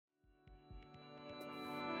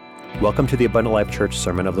Welcome to the Abundant Life Church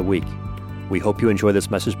Sermon of the Week. We hope you enjoy this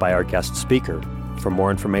message by our guest speaker. For more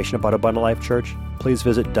information about Abundant Life Church, please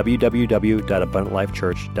visit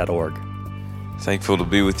www.abundantlifechurch.org. Thankful to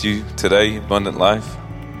be with you today, Abundant Life.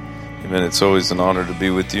 Amen. It's always an honor to be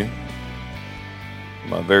with you.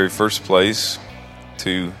 My very first place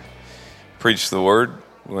to preach the word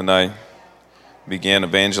when I began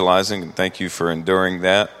evangelizing, and thank you for enduring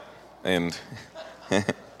that. And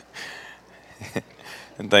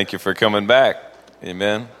and thank you for coming back.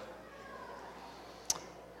 Amen.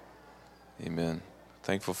 Amen.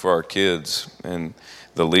 Thankful for our kids and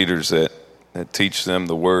the leaders that teach them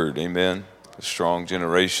the word. Amen. A strong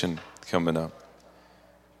generation coming up.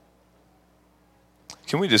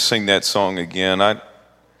 Can we just sing that song again? I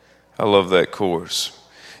love that chorus.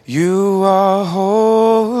 You are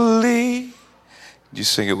holy. Did you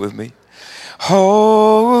sing it with me?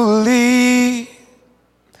 Holy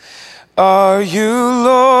are you,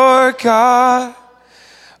 Lord God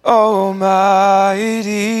Almighty.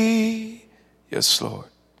 Yes, Lord.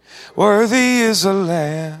 Worthy is the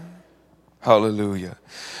Lamb. Hallelujah.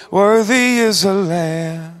 Worthy is the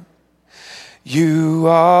Lamb. You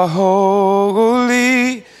are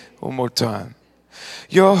holy. One more time.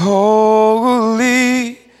 You're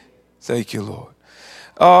holy. Thank you, Lord.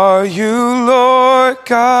 Are you, Lord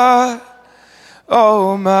God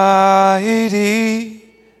Almighty?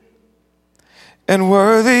 And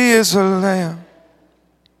worthy is the Lamb.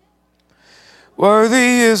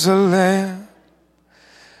 Worthy is the Lamb.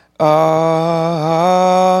 Amen.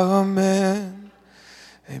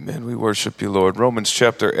 Amen. We worship you, Lord. Romans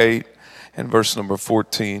chapter 8 and verse number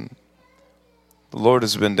 14. The Lord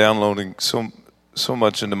has been downloading so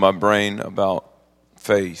much into my brain about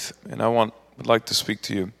faith. And I'd like to speak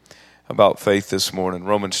to you about faith this morning.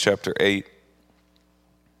 Romans chapter 8.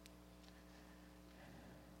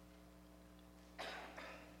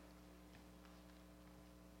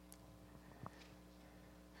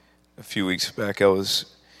 A few weeks back, I was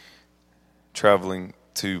traveling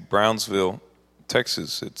to Brownsville,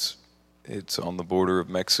 Texas. It's on the border of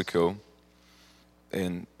Mexico,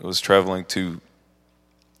 and I was traveling to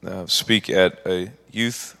speak at a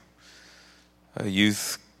youth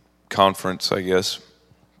conference, I guess.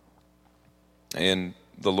 And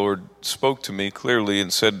the Lord spoke to me clearly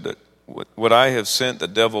and said that what I have sent, the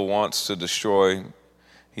devil wants to destroy.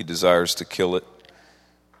 He desires to kill it.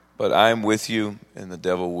 But I am with you, and the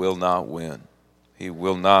devil will not win. He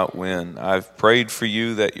will not win. I've prayed for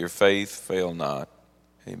you that your faith fail not.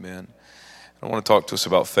 Amen. I want to talk to us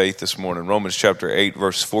about faith this morning. Romans chapter 8,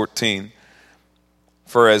 verse 14.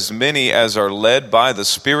 For as many as are led by the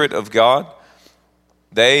Spirit of God,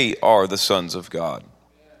 they are the sons of God.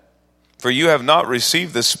 For you have not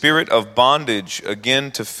received the spirit of bondage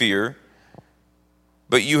again to fear,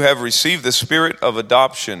 but you have received the spirit of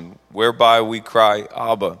adoption, whereby we cry,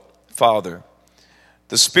 Abba, Father.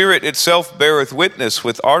 The Spirit itself beareth witness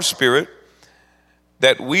with our spirit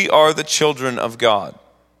that we are the children of God.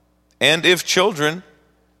 And if children,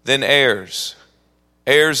 then heirs,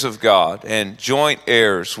 heirs of God, and joint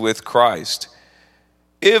heirs with Christ,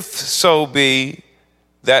 if so be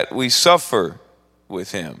that we suffer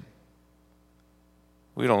with him.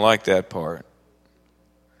 We don't like that part.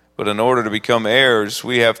 But in order to become heirs,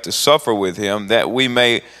 we have to suffer with him, that we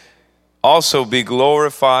may also be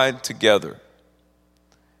glorified together.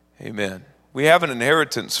 Amen. We have an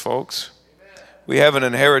inheritance, folks. We have an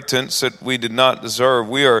inheritance that we did not deserve.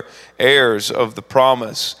 We are heirs of the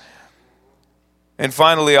promise. And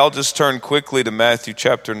finally, I'll just turn quickly to Matthew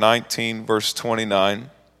chapter 19, verse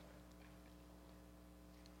 29.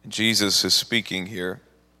 Jesus is speaking here.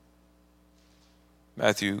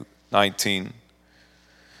 Matthew 19,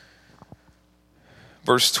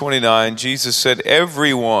 verse 29, Jesus said,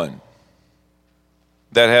 everyone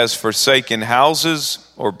that has forsaken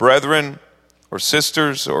houses or brethren or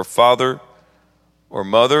sisters or father or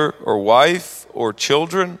mother or wife or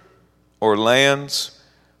children or lands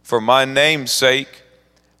for my name's sake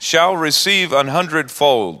shall receive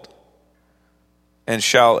 100-fold and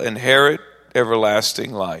shall inherit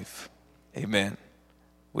everlasting life. Amen.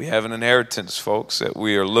 We have an inheritance, folks, that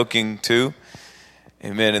we are looking to.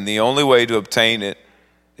 Amen. And the only way to obtain it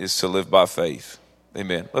is to live by faith.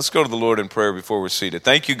 Amen. Let's go to the Lord in prayer before we're seated.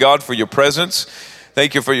 Thank you, God, for your presence.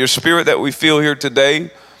 Thank you for your spirit that we feel here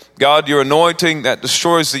today. God, your anointing that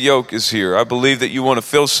destroys the yoke is here. I believe that you want to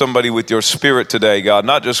fill somebody with your Spirit today, God,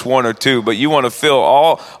 not just one or two, but you want to fill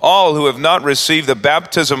all who have not received the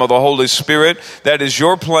baptism of the Holy Spirit. That is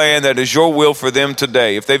your plan, that is your will for them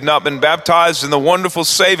today. If they've not been baptized in the wonderful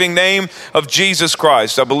saving name of Jesus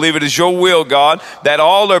Christ, I believe it is your will, God, that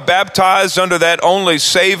all are baptized under that only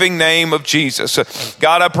saving name of Jesus.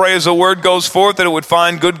 God, I pray as the word goes forth that it would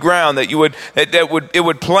find good ground, that it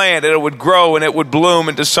would plant, that it would grow, and it would bloom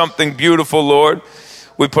into something beautiful, Lord.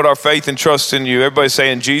 We put our faith and trust in you. Everybody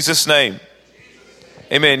say in Jesus' name.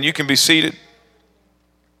 Amen. You can be seated.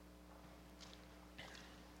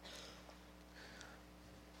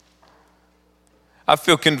 I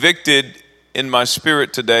feel convicted in my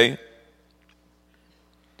spirit today.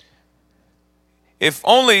 If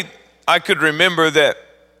only I could remember that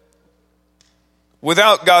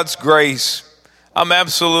without God's grace, I'm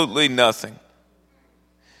absolutely nothing.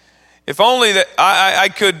 If only that I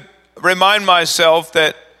could remind myself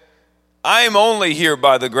that I am only here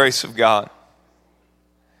by the grace of God.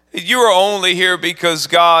 You are only here because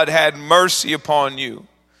God had mercy upon you.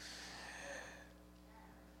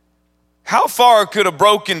 How far could a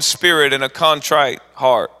broken spirit and a contrite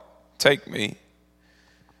heart take me?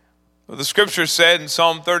 Well, the scripture said in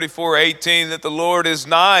Psalm 34:18 that the Lord is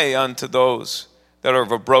nigh unto those that are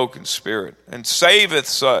of a broken spirit, and saveth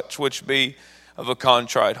such which be of a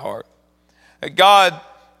contrite heart. That God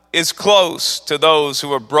is close to those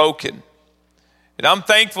who are broken. And I'm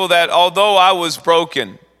thankful that although I was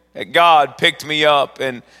broken, that God picked me up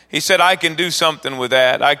and he said, I can do something with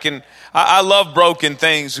that. I love broken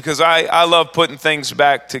things because I love putting things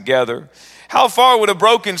back together. How far would a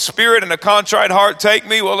broken spirit and a contrite heart take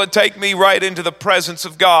me? Well, it'd take me right into the presence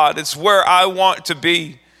of God. It's where I want to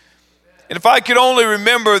be. And if I could only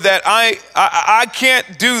remember that I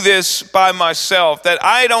can't do this by myself, that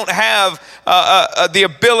I don't have the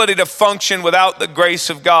ability to function without the grace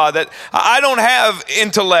of God, that I don't have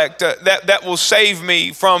intellect that will save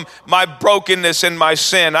me from my brokenness and my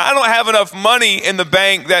sin. I don't have enough money in the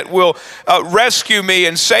bank that will rescue me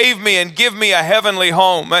and save me and give me a heavenly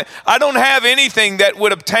home. I don't have anything that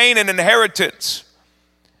would obtain an inheritance.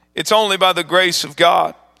 It's only by the grace of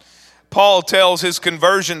God. Paul tells his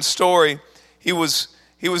conversion story. He was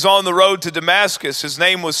on the road to Damascus. His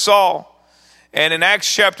name was Saul. And in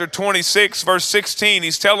Acts chapter 26, verse 16,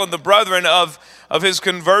 he's telling the brethren of his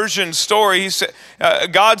conversion story. He said,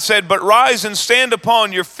 God said, but rise and stand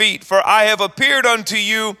upon your feet, for I have appeared unto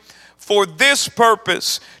you for this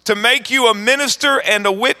purpose, to make you a minister and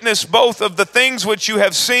a witness both of the things which you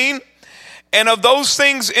have seen and of those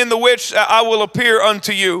things in the which I will appear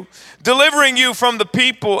unto you, delivering you from the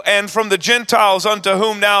people and from the Gentiles unto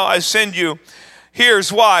whom now I send you.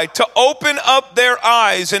 Here's why: to open up their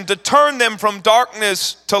eyes and to turn them from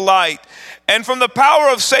darkness to light and from the power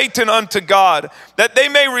of Satan unto God, that they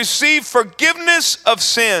may receive forgiveness of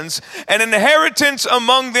sins and inheritance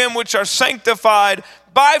among them which are sanctified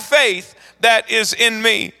by faith that is in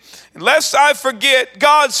me. Lest I forget,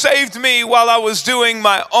 God saved me while I was doing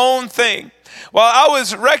my own thing. While I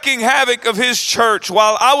was wreaking havoc of his church,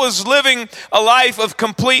 while I was living a life of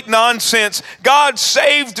complete nonsense, God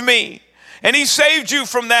saved me. And he saved you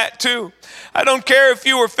from that too. I don't care if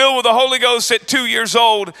you were filled with the Holy Ghost at 2 years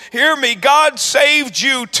old. Hear me, God saved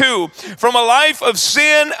you too from a life of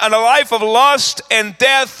sin and a life of lust and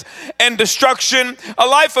death and destruction, a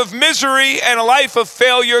life of misery and a life of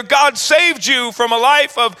failure. God saved you from a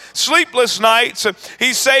life of sleepless nights.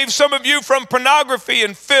 He saved some of you from pornography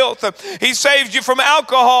and filth. He saved you from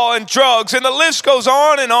alcohol and drugs, and the list goes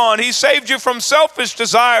on and on. He saved you from selfish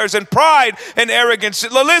desires and pride and arrogance.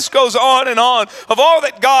 The list goes on and on of all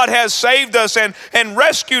that God has saved us and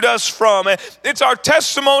rescued us from. It's our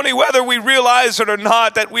testimony, whether we realize it or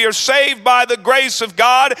not, that we are saved by the grace of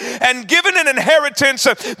God and given an inheritance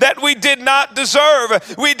that we did not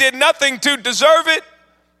deserve. We did nothing to deserve it,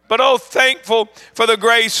 but oh, thankful for the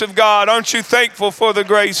grace of God. Aren't you thankful for the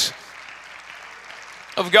grace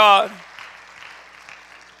of God?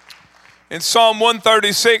 In Psalm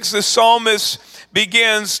 136, the psalmist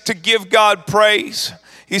begins to give God praise.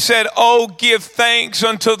 He said, oh, give thanks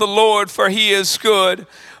unto the Lord, for he is good,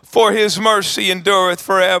 for his mercy endureth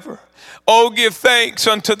forever. Oh, give thanks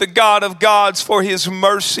unto the God of gods, for his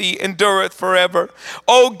mercy endureth forever.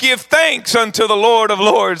 Oh, give thanks unto the Lord of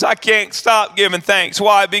lords. I can't stop giving thanks.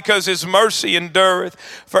 Why? Because his mercy endureth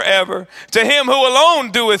forever. To him who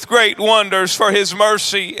alone doeth great wonders, for his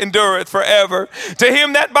mercy endureth forever. To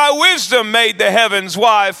him that by wisdom made the heavens.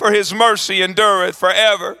 Why? For his mercy endureth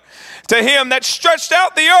forever. To him that stretched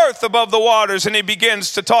out the earth above the waters, and he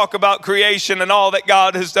begins to talk about creation and all that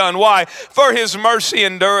God has done. Why? For his mercy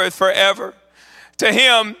endureth forever. To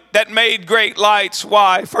him that made great lights.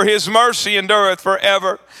 Why? For his mercy endureth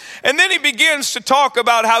forever. And then he begins to talk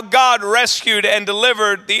about how God rescued and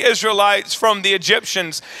delivered the Israelites from the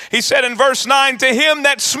Egyptians. He said in verse 9, to him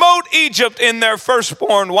that smote Egypt in their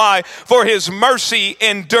firstborn. Why? For his mercy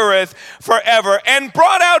endureth forever. And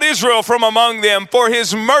brought out Israel from among them. For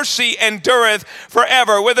his mercy endureth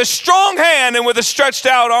forever. With a strong hand and with a stretched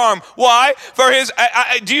out arm. Why? For his,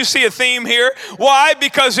 do you see a theme here? Why?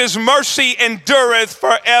 Because his mercy endureth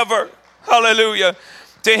forever. Hallelujah.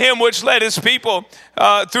 To him which led his people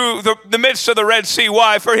through the midst of the Red Sea.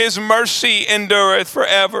 Why? For his mercy endureth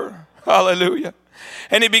forever. Hallelujah.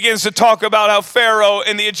 And he begins to talk about how Pharaoh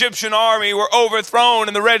and the Egyptian army were overthrown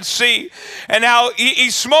in the Red Sea, and how he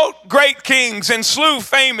smote great kings and slew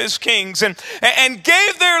famous kings and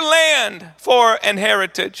gave their land for an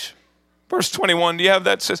heritage. Verse 21, do you have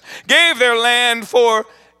that? It says, gave their land for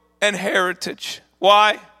an heritage.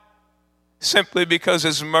 Why? Simply because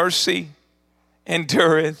his mercy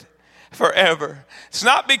endureth forever. It's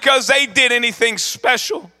not because they did anything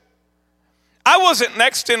special. I wasn't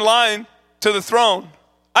next in line to the throne.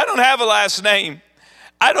 I don't have a last name.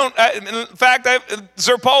 In fact,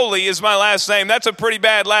 Zirpoli is my last name. That's a pretty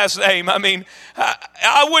bad last name. I mean,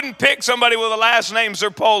 I wouldn't pick somebody with a last name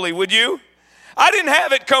Zirpoli, would you? I didn't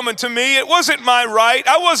have it coming to me. It wasn't my right.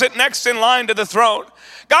 I wasn't next in line to the throne.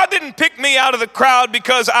 God didn't pick me out of the crowd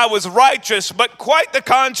because I was righteous, but quite the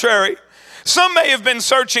contrary. Some may have been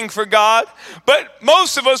searching for God, but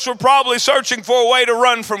most of us were probably searching for a way to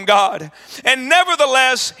run from God. And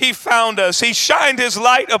nevertheless, he found us. He shined his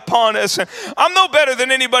light upon us. I'm no better than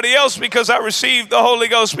anybody else because I received the Holy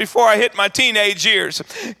Ghost before I hit my teenage years.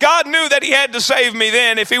 God knew that he had to save me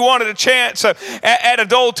then if he wanted a chance at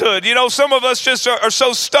adulthood. You know, some of us just are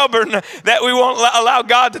so stubborn that we won't allow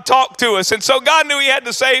God to talk to us. And so God knew he had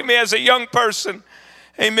to save me as a young person.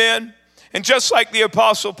 Amen. And just like the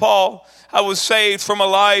Apostle Paul, I was saved from a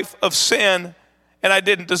life of sin, and I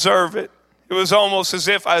didn't deserve it. It was almost as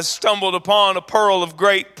if I stumbled upon a pearl of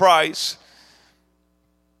great price.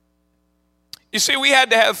 You see, we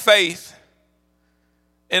had to have faith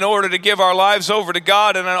in order to give our lives over to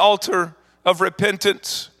God in an altar of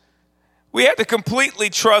repentance. We had to completely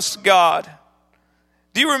trust God.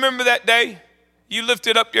 Do you remember that day? You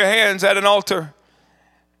lifted up your hands at an altar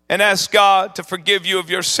and asked God to forgive you of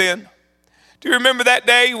your sin. Do you remember that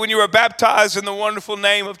day when you were baptized in the wonderful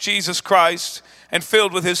name of Jesus Christ and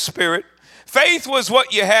filled with his Spirit? Faith was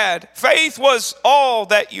what you had. Faith was all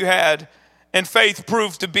that you had, and faith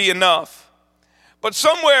proved to be enough. But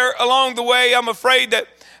somewhere along the way, I'm afraid that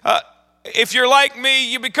if you're like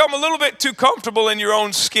me, you become a little bit too comfortable in your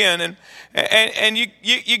own skin, and you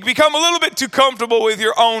become a little bit too comfortable with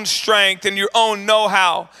your own strength and your own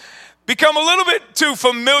know-how. Become a little bit too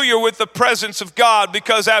familiar with the presence of God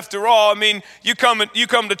because after all, I mean, you come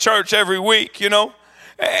to church every week, you know.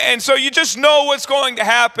 And so you just know what's going to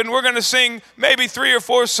happen. We're going to sing maybe 3 or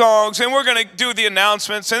 4 songs, and we're going to do the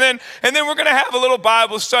announcements, and then we're going to have a little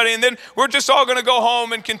Bible study, and then we're just all going to go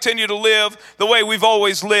home and continue to live the way we've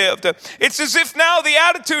always lived. It's as if now the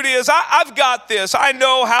attitude is, I've got this. I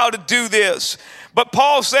know how to do this. But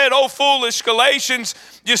Paul said, oh, foolish Galatians,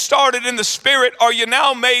 you started in the Spirit. Are you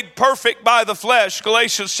now made perfect by the flesh?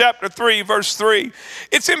 Galatians chapter 3, verse 3.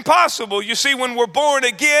 It's impossible. You see, when we're born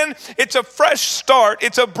again, it's a fresh start.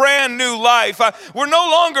 It's a brand new life. We're no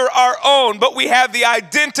longer our own, but we have the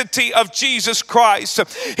identity of Jesus Christ.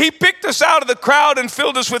 He picked us out of the crowd and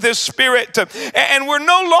filled us with his Spirit. And we're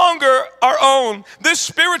no longer our own. This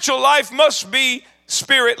spiritual life must be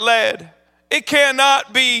Spirit-led. It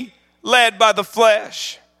cannot be led by the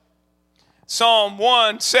flesh. Psalm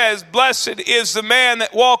 1 says, blessed is the man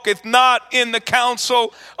that walketh not in the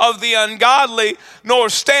counsel of the ungodly, nor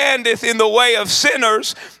standeth in the way of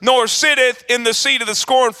sinners, nor sitteth in the seat of the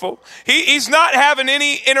scornful. He's not having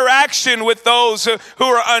any interaction with those who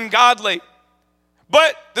are ungodly.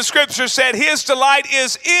 But the scripture said his delight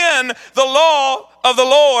is in the law of the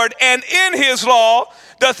Lord, and in his law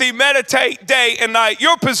doth he meditate day and night.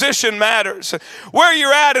 Your position matters. Where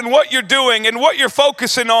you're at and what you're doing and what you're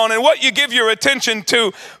focusing on and what you give your attention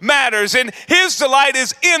to matters. And his delight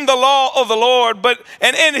is in the law of the Lord,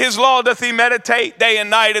 and in his law doth he meditate day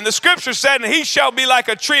and night. And the scripture said, and he shall be like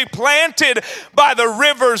a tree planted by the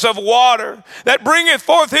rivers of water, that bringeth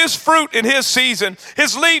forth his fruit in his season.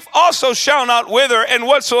 His leaf also shall not wither, and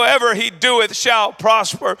whatsoever he doeth shall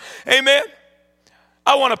prosper. Amen.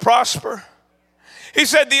 I want to prosper. He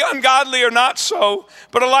said, the ungodly are not so,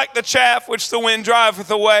 but are like the chaff which the wind driveth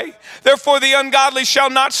away. Therefore the ungodly shall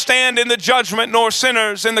not stand in the judgment, nor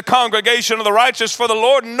sinners in the congregation of the righteous. For the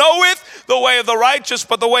Lord knoweth the way of the righteous,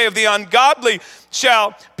 but the way of the ungodly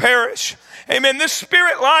shall perish. Amen. This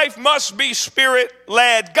spirit life must be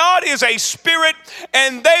spirit-led. God is a spirit,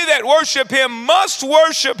 and they that worship him must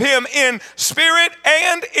worship him in spirit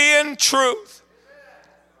and in truth.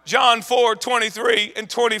 John 4:23 and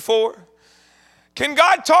 24. Can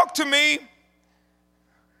God talk to me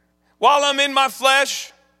while I'm in my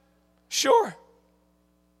flesh? Sure.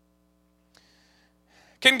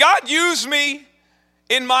 Can God use me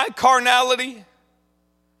in my carnality?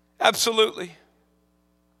 Absolutely.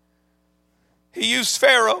 He used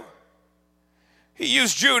Pharaoh. He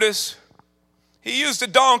used Judas. He used a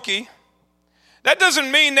donkey. That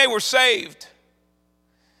doesn't mean they were saved.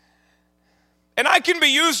 And I can be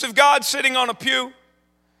used of God sitting on a pew.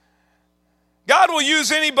 God will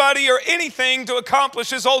use anybody or anything to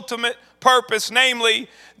accomplish his ultimate purpose, namely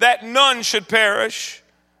that none should perish,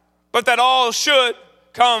 but that all should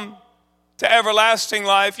come to everlasting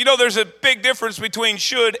life. You know, there's a big difference between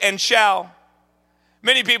should and shall.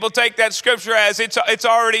 Many people take that scripture as it's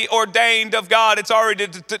already ordained of God. It's already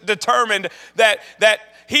determined that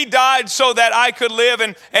he died so that I could live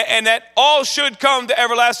and that all should come to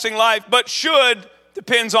everlasting life. But should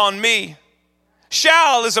depends on me.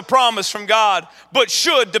 Shall is a promise from God, but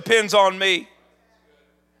should depends on me.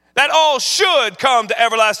 That all should come to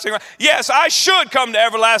everlasting life. Yes, I should come to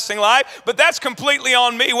everlasting life, but that's completely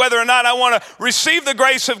on me, whether or not I want to receive the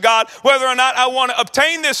grace of God, whether or not I want to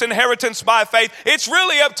obtain this inheritance by faith. It's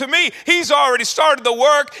really up to me. He's already started the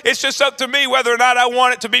work. It's just up to me whether or not I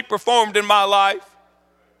want it to be performed in my life.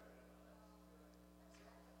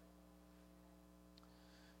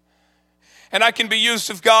 And I can be used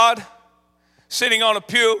of God sitting on a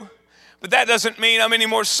pew, but that doesn't mean I'm any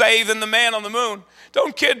more saved than the man on the moon.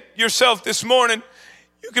 Don't kid yourself this morning.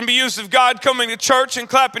 You can be used of God coming to church and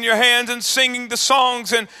clapping your hands and singing the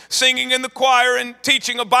songs and singing in the choir and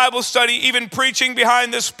teaching a Bible study, even preaching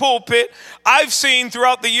behind this pulpit. I've seen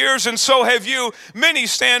throughout the years, and so have you, many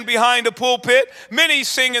stand behind a pulpit, many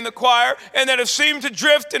sing in the choir, and that have seemed to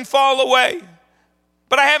drift and fall away.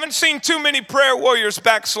 But I haven't seen too many prayer warriors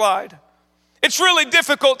backslide. It's really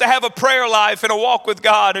difficult to have a prayer life and a walk with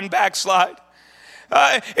God and backslide.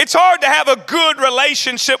 It's hard to have a good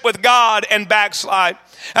relationship with God and backslide.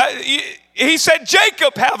 He said,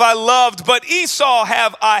 Jacob have I loved, but Esau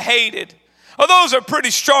have I hated. Oh, those are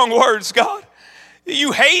pretty strong words, God.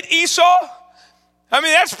 You hate Esau? I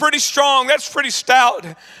mean, that's pretty strong. That's pretty stout.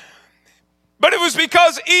 But it was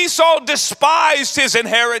because Esau despised his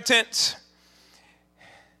inheritance.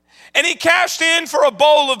 And he cashed in for a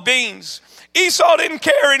bowl of beans. Esau didn't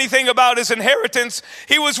care anything about his inheritance.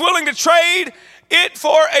 He was willing to trade it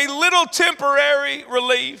for a little temporary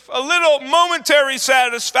relief, a little momentary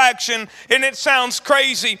satisfaction, and it sounds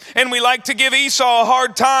crazy. And we like to give Esau a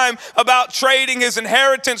hard time about trading his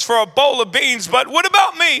inheritance for a bowl of beans. But what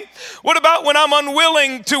about me? What about when I'm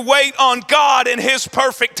unwilling to wait on God and his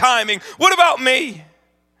perfect timing? What about me?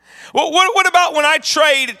 What about when I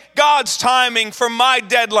trade God's timing for my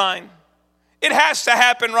deadline? It has to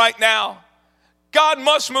happen right now. God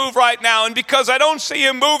must move right now, and because I don't see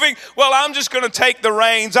him moving, well, I'm just going to take the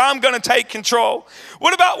reins. I'm going to take control.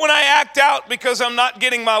 What about when I act out because I'm not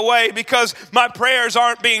getting my way, because my prayers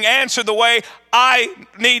aren't being answered the way I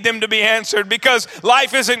need them to be answered, because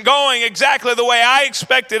life isn't going exactly the way I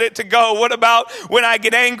expected it to go? What about when I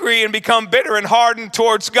get angry and become bitter and hardened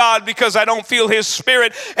towards God because I don't feel his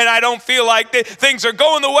spirit and I don't feel like things are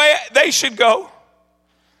going the way they should go?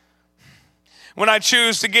 When I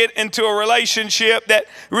choose to get into a relationship that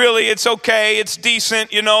really it's okay, it's decent,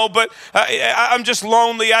 but I'm just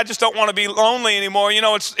lonely. I just don't want to be lonely anymore.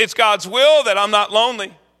 It's God's will that I'm not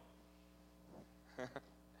lonely.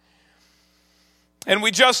 And we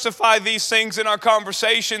justify these things in our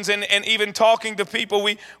conversations and even talking to people.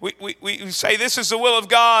 We say this is the will of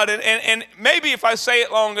God. And maybe if I say it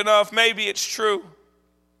long enough, maybe it's true.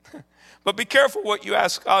 But be careful what you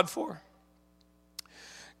ask God for.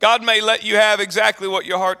 God may let you have exactly what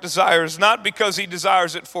your heart desires, not because he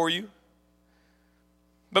desires it for you,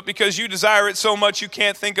 but because you desire it so much you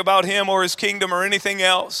can't think about him or his kingdom or anything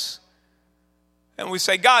else. And we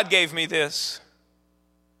say, God gave me this.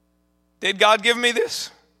 Did God give me this?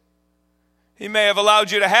 He may have allowed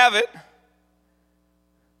you to have it.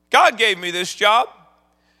 God gave me this job.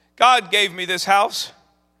 God gave me this house.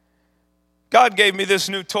 God gave me this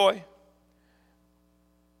new toy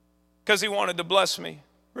because he wanted to bless me.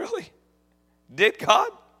 Really? Did God?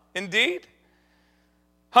 Indeed.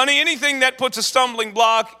 Honey, anything that puts a stumbling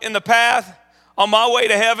block in the path on my way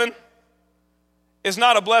to heaven is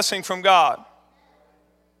not a blessing from God.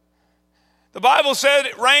 The Bible said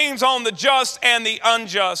it rains on the just and the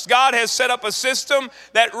unjust. God has set up a system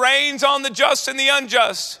that rains on the just and the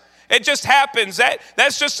unjust. It just happens.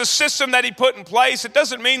 That's just a system that he put in place. It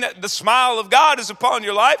doesn't mean that the smile of God is upon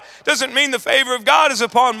your life. It doesn't mean the favor of God is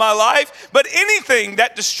upon my life. But anything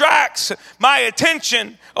that distracts my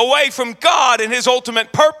attention away from God and his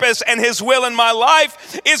ultimate purpose and his will in my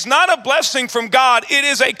life is not a blessing from God. It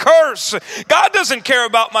is a curse. God doesn't care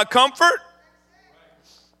about my comfort.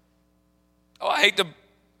 Oh, I hate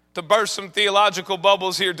to burst some theological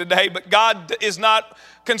bubbles here today, but God is not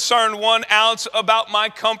concerned 1 ounce about my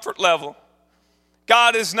comfort level.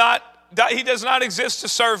 God is not, he does not exist to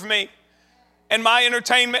serve me and my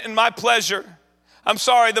entertainment and my pleasure. I'm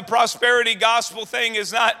sorry, the prosperity gospel thing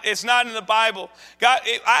it's not in the Bible. God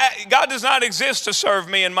does not exist to serve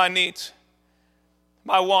me and my needs,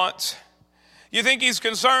 my wants. You think he's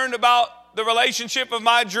concerned about the relationship of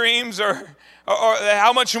my dreams or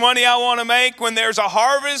how much money I want to make when there's a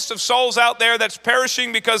harvest of souls out there that's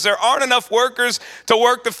perishing because there aren't enough workers to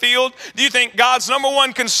work the field? Do you think God's number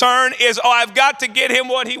one concern is, I've got to get him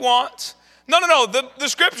what he wants? No. The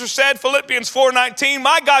scripture said, Philippians 4:19,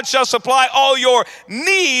 my God shall supply all your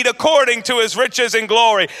need according to his riches and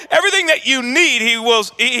glory. Everything that you need, he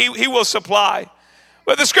will supply.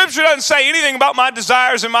 But the scripture doesn't say anything about my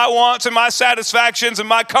desires and my wants and my satisfactions and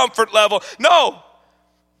my comfort level. No.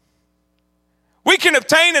 We can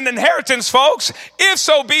obtain an inheritance, folks, if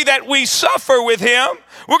so be that we suffer with him.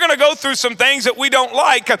 We're going to go through some things that we don't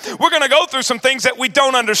like. We're going to go through some things that we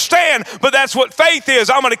don't understand, but that's what faith is.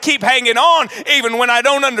 I'm going to keep hanging on even when I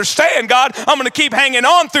don't understand, God. I'm going to keep hanging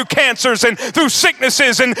on through cancers and through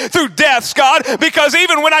sicknesses and through deaths, God, because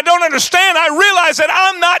even when I don't understand, I realize that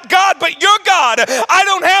I'm not God, but you're God. I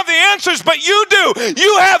don't have the answers, but you do.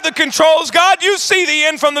 You have the controls, God. You see the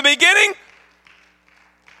end from the beginning.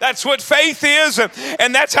 That's what faith is,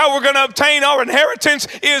 and that's how we're going to obtain our inheritance,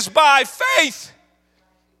 is by faith.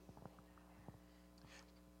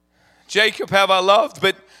 Jacob have I loved,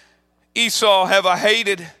 but Esau have I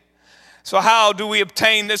hated. So how do we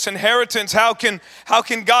obtain this inheritance? How can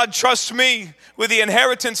God trust me with the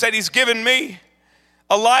inheritance that he's given me?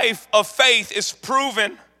 A life of faith is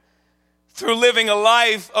proven through living a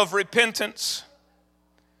life of repentance.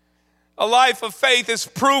 A life of faith is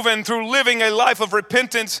proven through living a life of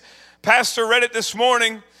repentance. Pastor read it this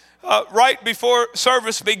morning right before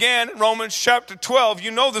service began in Romans chapter 12.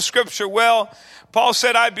 You know the scripture well. Paul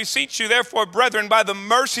said, I beseech you, therefore, brethren, by the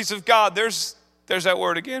mercies of God. There's that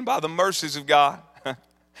word again, by the mercies of God.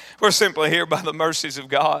 We're simply here by the mercies of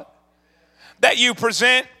God. That you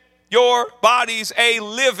present your bodies a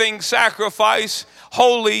living sacrifice,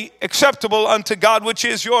 holy, acceptable unto God, which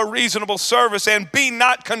is your reasonable service. And be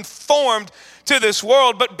not conformed to this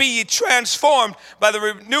world, but be ye transformed by the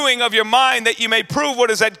renewing of your mind, that you may prove what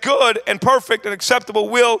is that good and perfect and acceptable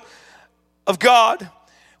will of God.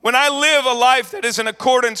 When I live a life that is in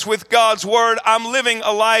accordance with God's word, I'm living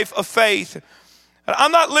a life of faith.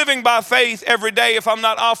 I'm not living by faith every day if I'm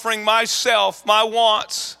not offering myself, my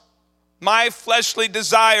wants, my fleshly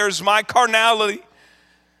desires, my carnality,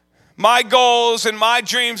 my goals and my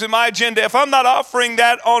dreams and my agenda. If I'm not offering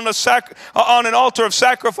that on an altar of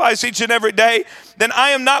sacrifice each and every day, then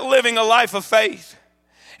I am not living a life of faith.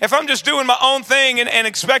 If I'm just doing my own thing and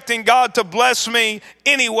expecting God to bless me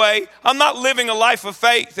anyway, I'm not living a life of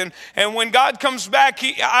faith. And when God comes back,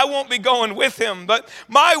 I won't be going with him. But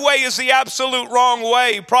my way is the absolute wrong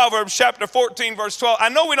way. Proverbs chapter 14, verse 12. I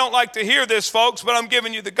know we don't like to hear this, folks, but I'm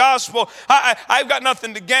giving you the gospel. I've got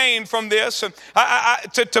nothing to gain from this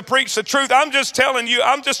to preach the truth. I'm just telling you,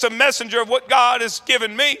 I'm just a messenger of what God has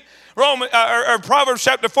given me. Proverbs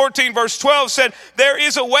chapter 14 verse 12 said, there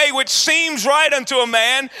is a way which seems right unto a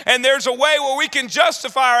man, and there's a way where we can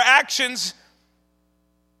justify our actions,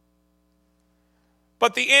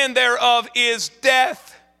 but the end thereof is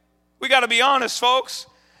death. We got to be honest, folks.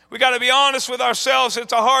 We got to be honest with ourselves.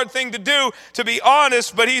 It's a hard thing to do, to be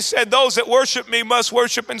honest, but he said those that worship me must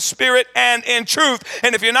worship in spirit and in truth.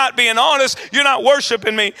 And if you're not being honest, you're not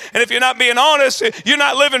worshiping me. And if you're not being honest, you're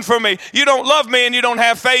not living for me. You don't love me and you don't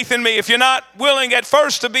have faith in me. If you're not willing at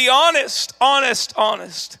first to be honest.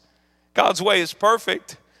 God's way is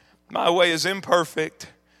perfect. My way is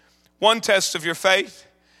imperfect. One test of your faith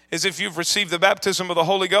is if you've received the baptism of the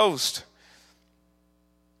Holy Ghost.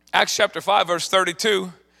 Acts chapter 5 verse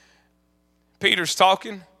 32. Peter's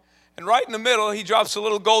talking, and right in the middle, he drops a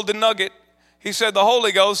little golden nugget. He said, the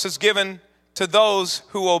Holy Ghost is given to those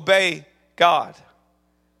who obey God.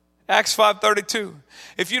 Acts 5:32.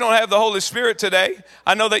 If you don't have the Holy Spirit today,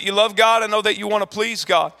 I know that you love God. I know that you want to please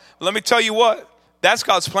God. But let me tell you what, That's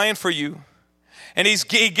God's plan for you. And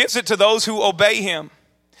he gives it to those who obey him.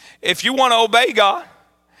 If you want to obey God,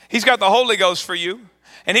 he's got the Holy Ghost for you.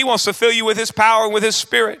 And he wants to fill you with his power and with his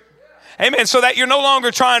spirit. Amen. So that you're no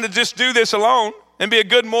longer trying to just do this alone and be a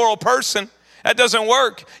good moral person. That doesn't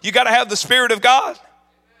work. You got to have the Spirit of God.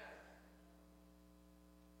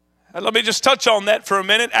 And let me just touch on that for a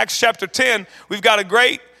minute. Acts chapter 10, we've got a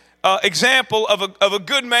great example of a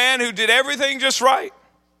good man who did everything just right.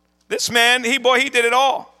 This man, he did it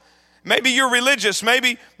all. Maybe you're religious.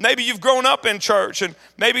 Maybe you've grown up in church, and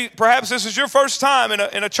perhaps this is your first time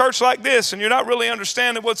in a church like this, and you're not really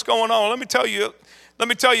understanding what's going on. Let me tell you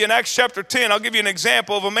in Acts chapter 10, I'll give you an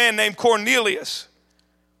example of a man named Cornelius.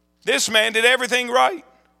 This man did everything right.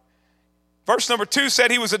 Verse number 2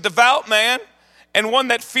 said he was a devout man and one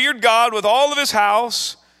that feared God with all of his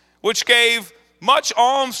house, which gave much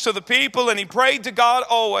alms to the people, and he prayed to God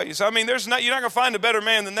always. I mean, you're not going to find a better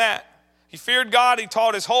man than that. He feared God. He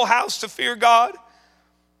taught his whole house to fear God.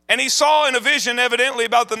 And he saw in a vision, evidently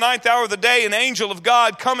about the 9th hour of the day, an angel of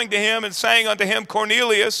God coming to him and saying unto him,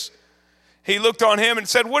 Cornelius. He looked on him and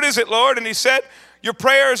said, what is it, Lord? And he said, your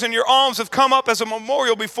prayers and your alms have come up as a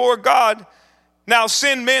memorial before God. Now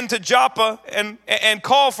send men to Joppa and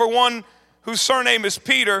call for one whose surname is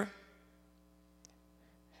Peter.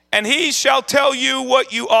 And he shall tell you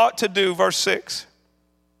what you ought to do. Verse 6.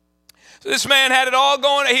 So this man had it all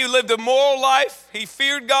going. He lived a moral life. He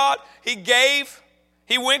feared God. He gave.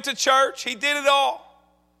 He went to church. He did it all.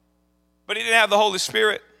 But he didn't have the Holy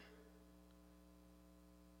Spirit.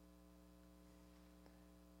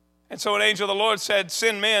 And so an angel of the Lord said,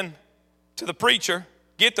 send men to the preacher.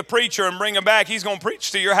 Get the preacher and bring him back. He's going to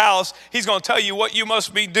preach to your house. He's going to tell you what you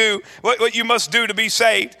must do to be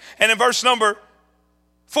saved. And in verse number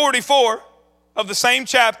 44 of the same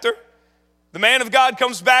chapter, the man of God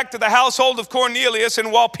comes back to the household of Cornelius,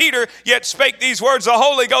 and while Peter yet spake these words, the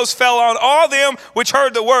Holy Ghost fell on all them which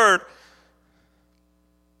heard the word.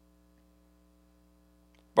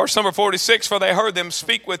 Verse number 46, for they heard them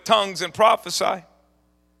speak with tongues and prophesy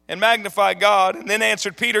and magnify God. And then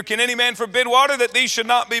answered Peter, can any man forbid water that these should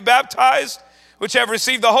not be baptized, which have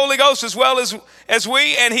received the Holy Ghost as well as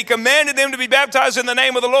we? And he commanded them to be baptized in the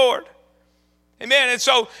name of the Lord. Amen. And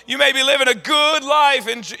so you may be living a good life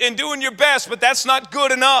and doing your best, but that's not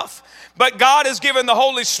good enough. But God has given the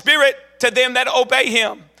Holy Spirit to them that obey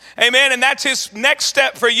him. Amen. And that's his next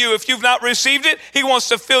step for you. If you've not received it, he wants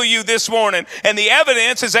to fill you this morning. And the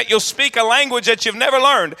evidence is that you'll speak a language that you've never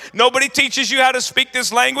learned. Nobody teaches you how to speak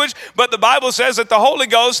this language, but the Bible says that the Holy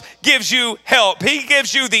Ghost gives you help. He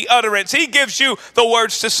gives you the utterance. He gives you the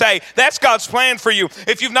words to say. That's God's plan for you.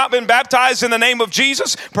 If you've not been baptized in the name of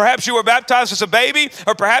Jesus, perhaps you were baptized as a baby,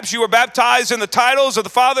 or perhaps you were baptized in the titles of the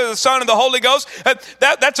Father, the Son, and the Holy Ghost.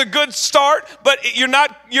 That's a good start, but you're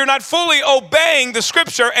not fully obeying the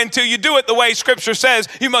Scripture until you do it the way Scripture says.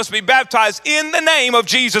 You must be baptized in the name of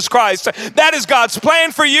Jesus Christ. That is God's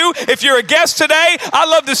plan for you. If you're a guest today, I'd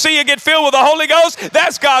love to see you get filled with the Holy Ghost.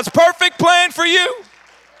 That's God's perfect plan for you.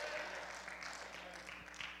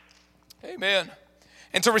 Amen.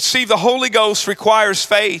 And to receive the Holy Ghost requires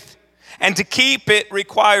faith, and to keep it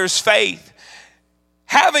requires faith.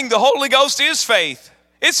 Having the Holy Ghost is faith.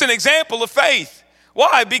 It's an example of faith.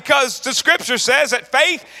 Why? Because the Scripture says that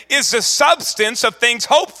faith is the substance of things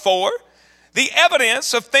hoped for, the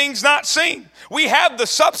evidence of things not seen. We have the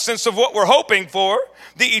substance of what we're hoping for,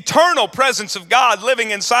 the eternal presence of God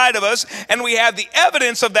living inside of us, and we have the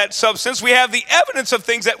evidence of that substance. We have the evidence of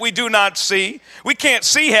things that we do not see. We can't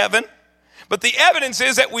see heaven, but the evidence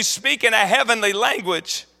is that we speak in a heavenly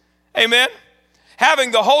language. Amen?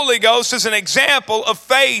 Having the Holy Ghost is an example of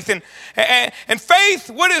faith. And faith,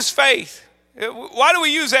 what is faith? Why do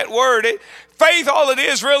we use that word? Faith, all it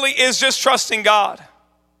is really is just trusting God.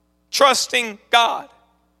 Trusting God.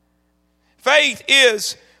 Faith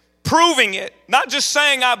is proving it, not just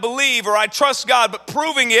saying I believe or I trust God, but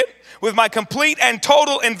proving it with my complete and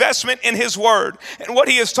total investment in his word and what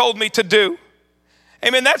he has told me to do.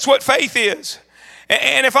 Amen. That's what faith is.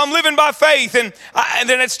 And if I'm living by faith, and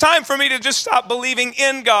then it's time for me to just stop believing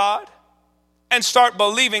in God and start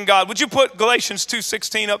believing God. Would you put Galatians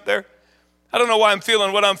 2:16 up there? I don't know why I'm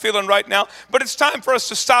feeling what I'm feeling right now, but it's time for us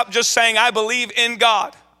to stop just saying, I believe in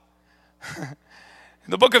God.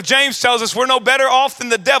 The book of James tells us we're no better off than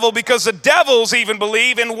the devil, because the devils even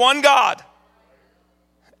believe in one God.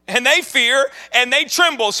 And they fear and they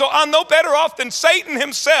tremble. So I'm no better off than Satan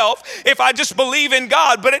himself if I just believe in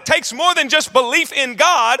God. But it takes more than just belief in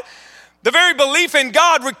God. The very belief in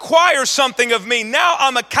God requires something of me. Now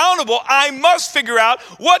I'm accountable. I must figure out,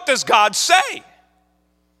 what does God say?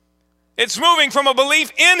 It's moving from a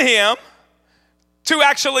belief in him to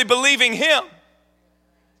actually believing him.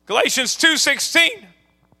 Galatians 2:16.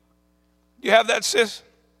 You have that, sis?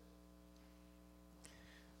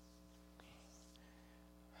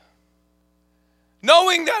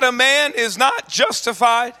 Knowing that a man is not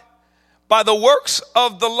justified by the works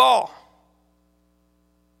of the law,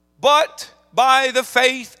 but by the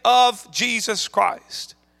faith of Jesus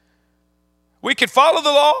Christ. We could follow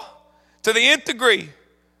the law to the nth degree.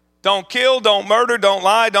 Don't kill, don't murder, don't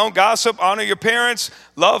lie, don't gossip, honor your parents,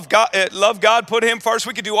 love God, put him first.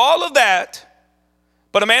 We could do all of that,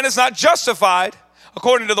 but a man is not justified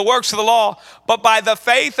according to the works of the law, but by the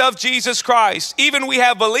faith of Jesus Christ. Even we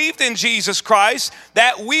have believed in Jesus Christ,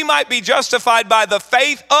 that we might be justified by the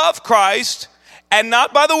faith of Christ, and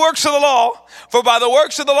not by the works of the law. For by the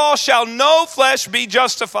works of the law shall no flesh be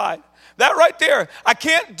justified. That right there, I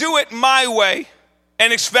can't do it my way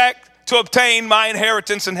and expect to obtain my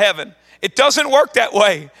inheritance in heaven. It doesn't work that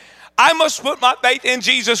way. I must put my faith in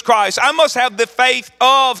Jesus Christ. I must have the faith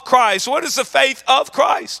of Christ. What is the faith of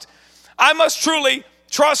Christ? I must truly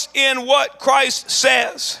trust in what Christ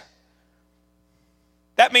says.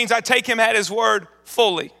 That means I take him at his word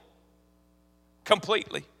fully,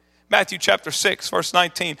 completely. Matthew chapter 6, verse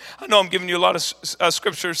 19. I know I'm giving you a lot of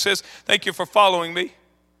scripture. Sis, thank you for following me.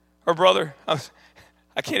 Or brother,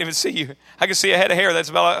 I can't even see you. I can see a head of hair. That's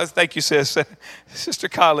about, thank you, sis. Sister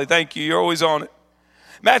Kylie, thank you. You're always on it.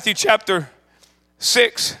 Matthew chapter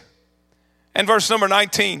 6 and verse number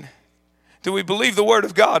 19. Do we believe the word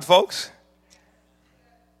of God, folks?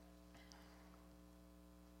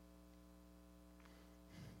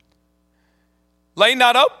 Lay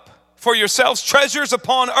not up for yourselves treasures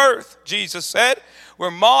upon earth, Jesus said, where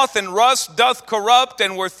moth and rust doth corrupt,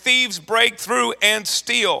 and where thieves break through and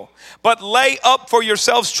steal. But lay up for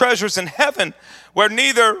yourselves treasures in heaven, where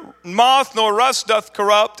neither moth nor rust doth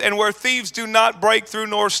corrupt, and where thieves do not break through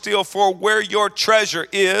nor steal. For where your treasure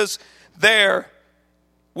is, there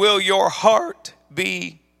will your heart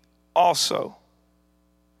be also.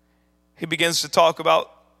 He begins to talk about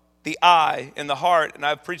the eye and the heart, and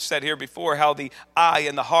I've preached that here before, how the eye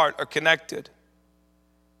and the heart are connected.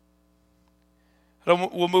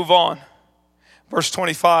 We'll move on. Verse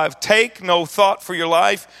 25, take no thought for your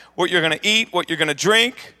life, what you're going to eat, what you're going to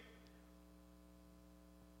drink,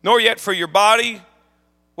 nor yet for your body,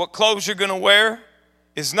 what clothes you're going to wear.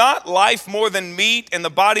 Is not life more than meat, and the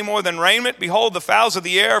body more than raiment? Behold, the fowls of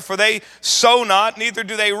the air, for they sow not, neither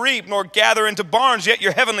do they reap, nor gather into barns, yet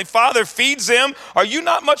your heavenly Father feeds them. Are you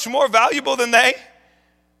not much more valuable than they?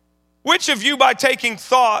 Which of you, by taking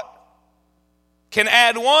thought, can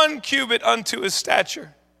add 1 cubit unto his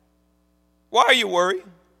stature? Why are you worried?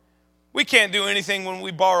 We can't do anything when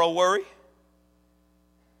we borrow worry.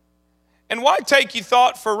 And why take ye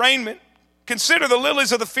thought for raiment? Consider the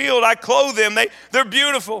lilies of the field, I clothe them, they're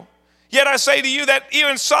beautiful. Yet I say to you that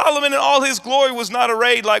even Solomon in all his glory was not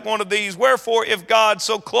arrayed like one of these. Wherefore, if God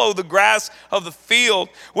so clothe the grass of the field,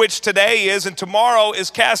 which today is and tomorrow is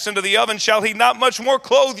cast into the oven, shall he not much more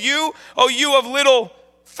clothe you, O you of little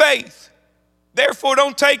faith? Therefore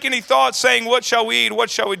don't take any thought, saying, what shall we eat, what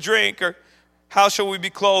shall we drink, or how shall we be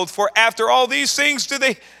clothed? For after all these things do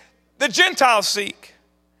the Gentiles seek.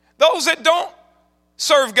 Those that don't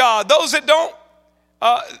serve God, those that don't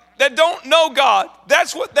know God,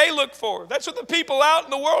 that's what they look for. That's what the people out in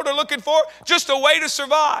the world are looking for, just a way to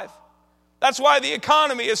survive. That's why the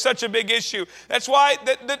economy is such a big issue. That's why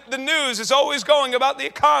the news is always going about the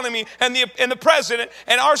economy and the president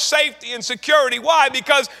and our safety and security. Why?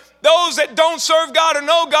 Because those that don't serve God or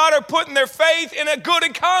know God are putting their faith in a good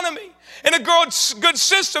economy, in a good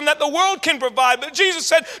system that the world can provide. But Jesus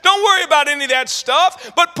said, don't worry about any of that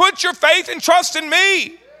stuff, but put your faith and trust in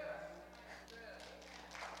me.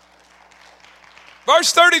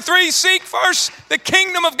 Verse 33, seek first the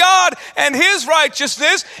kingdom of God and his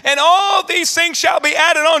righteousness, and all these things shall be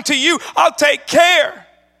added unto you. I'll take care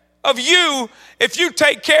of you. If you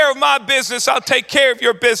take care of my business, I'll take care of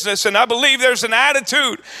your business. And I believe there's an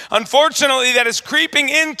attitude, unfortunately, that is creeping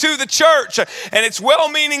into the church. And it's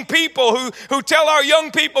well-meaning people who tell our young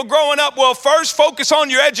people growing up, well, first focus on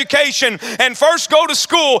your education, and first go to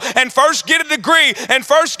school, and first get a degree, and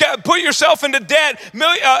first put yourself into debt,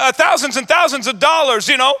 thousands and thousands of dollars,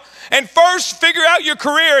 and first figure out your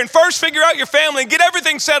career, and first figure out your family, and get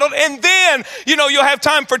everything settled, and then, you'll have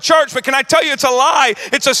time for church. But can I tell you, it's a lie.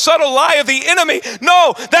 It's a subtle lie of the enemy.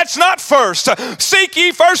 No, that's not first. Seek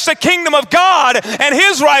ye first the kingdom of God and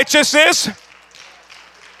his righteousness.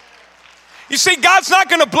 You see, God's not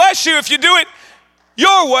going to bless you if you do it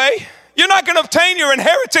your way. You're not going to obtain your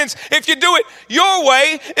inheritance if you do it your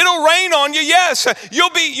way. It'll rain on you, yes. You'll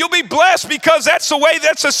be blessed because that's the way,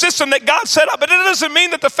 that's the system that God set up. But it doesn't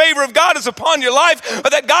mean that the favor of God is upon your life or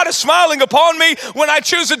that God is smiling upon me when I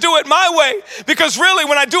choose to do it my way. Because really,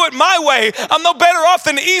 when I do it my way, I'm no better off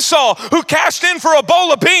than Esau, who cashed in for a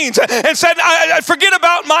bowl of beans and said, I forget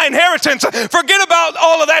about my inheritance. Forget about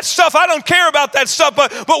all of that stuff. I don't care about that stuff.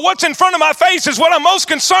 But what's in front of my face is what I'm most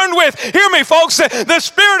concerned with. Hear me, folks. The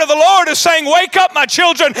Spirit of the Lord is saying, wake up, my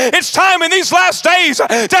children. It's time in these last days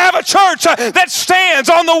to have a church that stands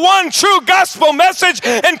on the one true gospel message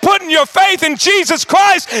and putting your faith in Jesus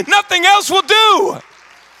Christ. Nothing else will do.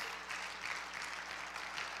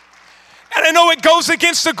 And I know it goes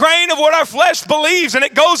against the grain of what our flesh believes, and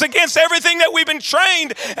it goes against everything that we've been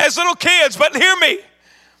trained as little kids. But hear me.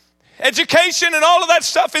 Education and all of that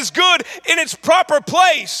stuff is good in its proper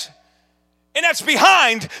place. And that's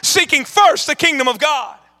behind seeking first the kingdom of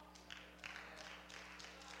God.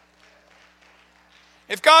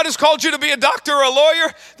 If God has called you to be a doctor or a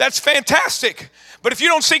lawyer, that's fantastic. But if you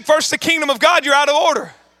don't seek first the kingdom of God, you're out of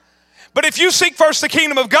order. But if you seek first the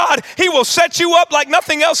kingdom of God, He will set you up like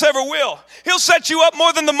nothing else ever will. He'll set you up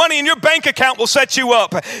more than the money in your bank account will set you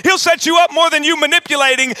up. He'll set you up more than you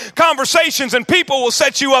manipulating conversations and people will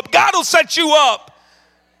set you up. God will set you up.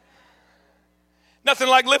 Nothing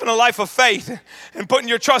like living a life of faith and putting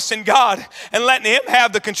your trust in God and letting Him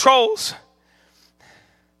have the controls.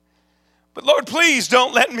 But Lord, please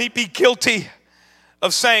don't let me be guilty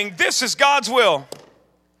of saying this is God's will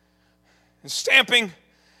and stamping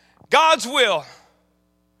God's will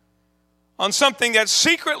on something that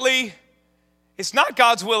secretly it's not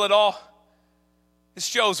God's will at all. It's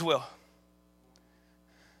Joe's will.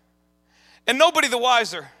 And nobody the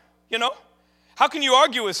wiser, you know? How can you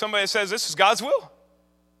argue with somebody that says this is God's will?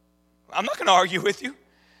 I'm not going to argue with you.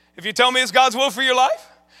 If you tell me it's God's will for your life,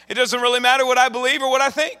 it doesn't really matter what I believe or what I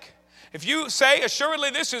think. If you say, assuredly,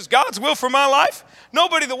 this is God's will for my life,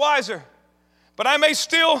 nobody the wiser. But I may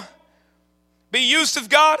still be used of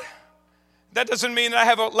God. That doesn't mean that I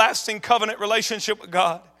have a lasting covenant relationship with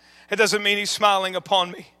God. It doesn't mean He's smiling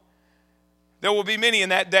upon me. There will be many in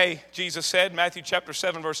that day, Jesus said, Matthew chapter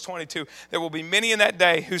 7, verse 22. There will be many in that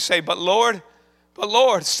day who say, but Lord,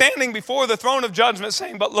 standing before the throne of judgment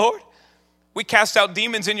saying, but Lord, we cast out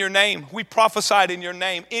demons in your name. We prophesied in your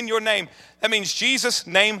name. In your name. That means Jesus'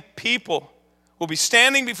 name people will be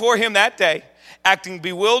standing before Him that day, acting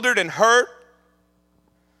bewildered and hurt.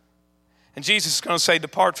 And Jesus is going to say,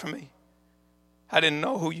 depart from me. I didn't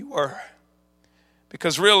know who you were.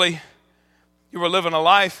 Because really, you were living a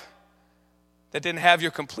life that didn't have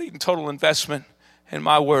your complete and total investment in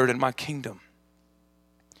my word and my kingdom.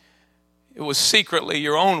 It was secretly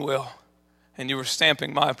your own will, and you were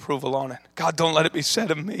stamping my approval on it. God, don't let it be said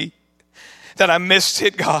of me that I missed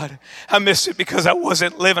it, God. I missed it because I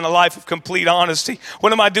wasn't living a life of complete honesty.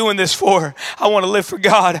 What am I doing this for? I want to live for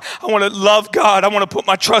God. I want to love God. I want to put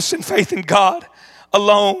my trust and faith in God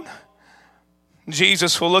alone.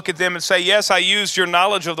 Jesus will look at them and say, yes, I used your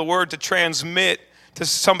knowledge of the word to transmit to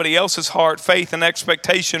somebody else's heart. Faith and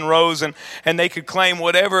expectation rose, and they could claim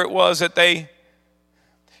whatever it was that they...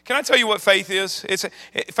 Can I tell you what faith is?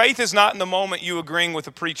 Faith is not in the moment you agreeing with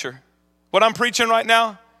a preacher. What I'm preaching right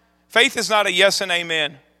now, faith is not a yes and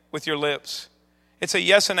amen with your lips. It's a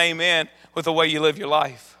yes and amen with the way you live your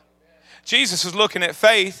life. Jesus is looking at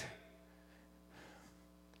faith.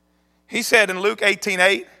 He said in Luke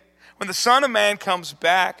 18:8, when the Son of Man comes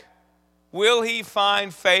back, will He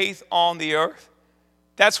find faith on the earth?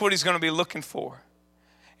 That's what He's going to be looking for.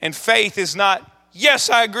 And faith is not, yes,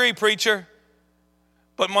 I agree, preacher,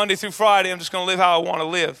 but Monday through Friday, I'm just going to live how I want to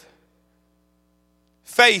live.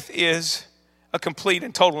 Faith is a complete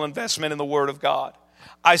and total investment in the Word of God.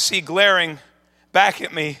 I see glaring back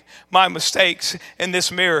at me my mistakes in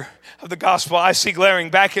this mirror of the gospel. I see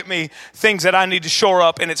glaring back at me things that I need to shore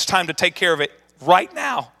up, and it's time to take care of it right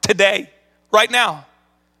now, today, right now.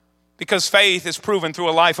 Because faith is proven through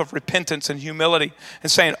a life of repentance and humility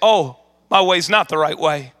and saying, oh, my way's not the right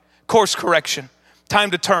way. Course correction.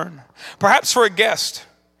 Time to turn. Perhaps for a guest.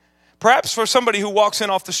 Perhaps for somebody who walks in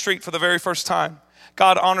off the street for the very first time.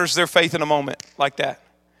 God honors their faith in a moment like that.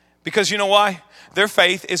 Because you know why? Their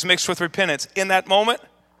faith is mixed with repentance. In that moment,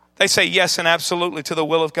 they say yes and absolutely to the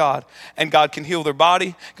will of God. And God can heal their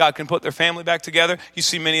body. God can put their family back together. You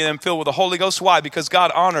see many of them filled with the Holy Ghost. Why? Because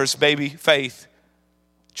God honors baby faith.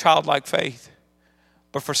 Childlike faith.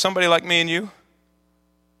 But for somebody like me and you,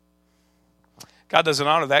 God doesn't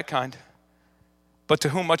honor that kind. But to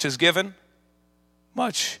whom much is given,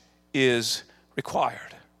 much is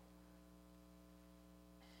required.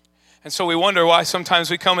 And so we wonder why sometimes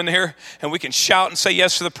we come in here and we can shout and say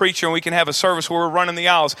yes to the preacher, and we can have a service where we're running the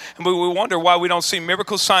aisles. And we wonder why we don't see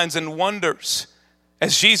miracles, signs, and wonders.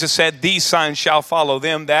 As Jesus said, these signs shall follow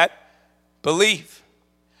them that believe.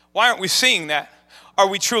 Why aren't we seeing that? Are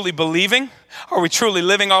we truly believing? Are we truly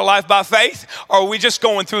living our life by faith? Or are we just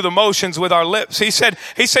going through the motions with our lips? He said,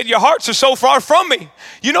 your hearts are so far from me.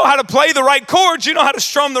 You know how to play the right chords. You know how to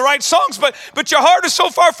strum the right songs, but your heart is so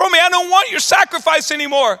far from me. I don't want your sacrifice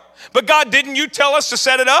anymore. But God, didn't you tell us to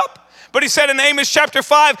set it up? But he said in Amos chapter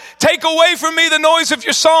 5, take away from me the noise of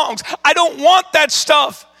your songs. I don't want that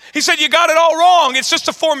stuff. He said, you got it all wrong. It's just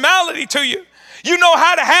a formality to you. You know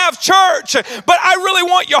how to have church, but I really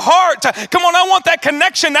want your heart. Come on, I want that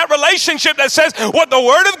connection, that relationship that says what the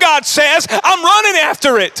Word of God says. I'm running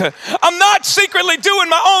after it. I'm not secretly doing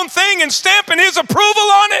my own thing and stamping His approval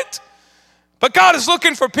on it. But God is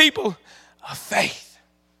looking for people of faith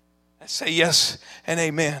that say yes and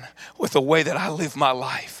amen with the way that I live my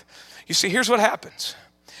life. You see, here's what happens.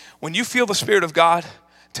 When you feel the Spirit of God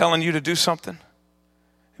telling you to do something,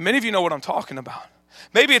 many of you know what I'm talking about.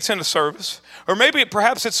 Maybe it's in a service, or maybe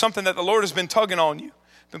perhaps it's something that the Lord has been tugging on you,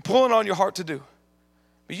 been pulling on your heart to do.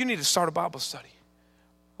 But you need to start a Bible study,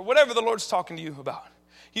 or whatever the Lord's talking to you about.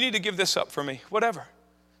 You need to give this up for me, whatever.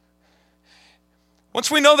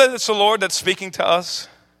 Once we know that it's the Lord that's speaking to us,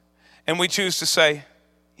 and we choose to say,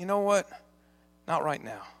 you know what? Not right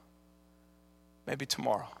now. Maybe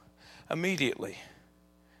tomorrow. Immediately,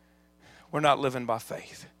 we're not living by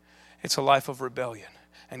faith. It's a life of rebellion.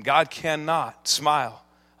 And God cannot smile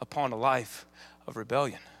upon a life of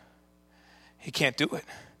rebellion. He can't do it.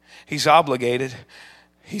 He's obligated.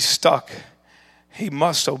 He's stuck. He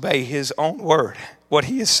must obey His own word. What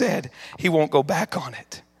He has said, He won't go back on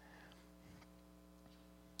it.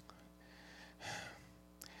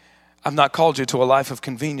 I've not called you to a life of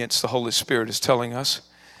convenience, the Holy Spirit is telling us.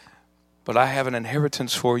 But I have an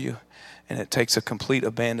inheritance for you, and it takes a complete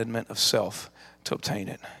abandonment of self to obtain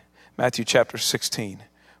it. Matthew chapter 16.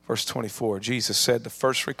 Verse 24, Jesus said the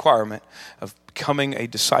first requirement of becoming a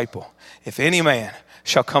disciple, if any man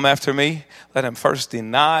shall come after me, let him first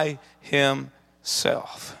deny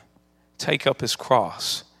himself, take up his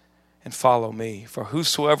cross, and follow me. For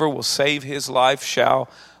whosoever will save his life shall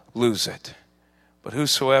lose it. But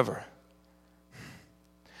whosoever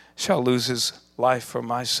shall lose his life for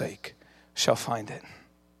my sake shall find it.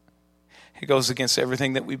 It goes against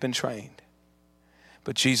everything that we've been trained.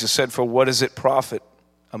 But Jesus said, for what does it profit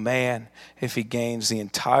a man if he gains the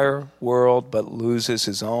entire world but loses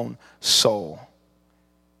his own soul?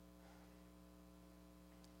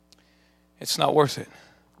 It's not worth it.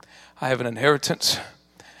 I have an inheritance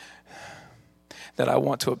that I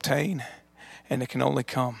want to obtain, and it can only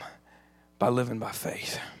come by living by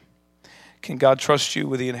faith. Can God trust you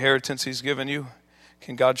with the inheritance He's given you?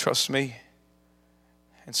 Can God trust me?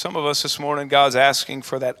 And some of us this morning, God's asking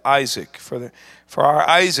for that Isaac, for our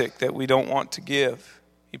Isaac that we don't want to give.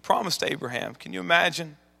 He promised Abraham. Can you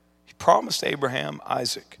imagine? He promised Abraham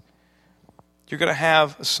Isaac. You're going to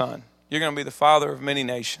have a son. You're going to be the father of many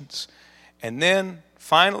nations. And then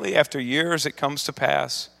finally, after years, it comes to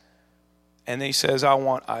pass. And he says, I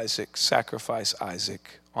want Isaac. Sacrifice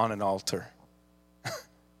Isaac on an altar.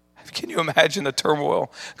 Can you imagine the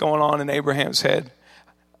turmoil going on in Abraham's head?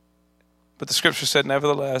 But the scripture said,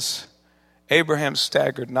 nevertheless, Abraham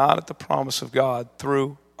staggered not at the promise of God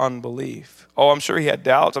through unbelief. Oh, I'm sure he had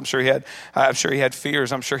doubts. I'm sure he had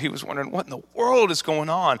fears. I'm sure he was wondering, what in the world is going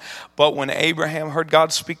on? But when Abraham heard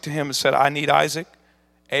God speak to him and said, I need Isaac,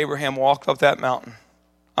 Abraham walked up that mountain.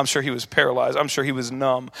 I'm sure he was paralyzed. I'm sure he was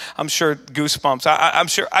numb. I'm sure goosebumps.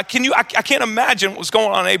 I can't imagine what was going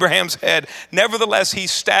on in Abraham's head. Nevertheless, he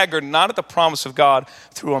staggered not at the promise of God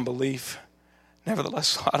through unbelief.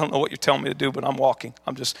 Nevertheless, I don't know what you're telling me to do, but I'm walking.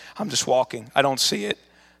 I'm just walking. I don't see it.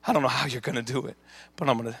 I don't know how you're going to do it, but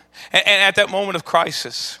I'm going to. And at that moment of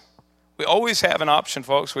crisis, we always have an option,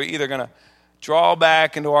 folks. We're either going to draw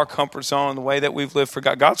back into our comfort zone, the way that we've lived for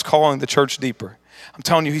God. God's calling the church deeper. I'm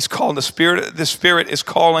telling you, He's calling the Spirit is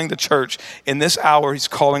calling the church. In this hour, He's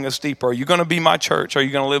calling us deeper. Are you going to be my church? Are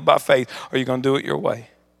you going to live by faith? Or are you going to do it your way?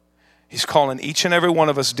 He's calling each and every one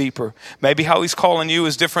of us deeper. Maybe how He's calling you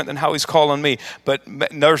is different than how He's calling me. But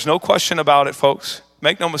there's no question about it, folks.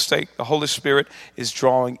 Make no mistake, the Holy Spirit is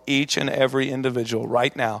drawing each and every individual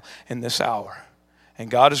right now in this hour. And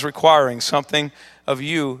God is requiring something of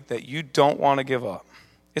you that you don't want to give up.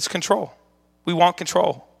 It's control. We want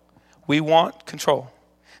control. We want control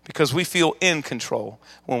because we feel in control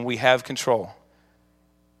when we have control.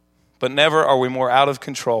 But never are we more out of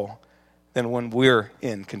control than when we're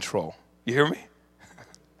in control. You hear me?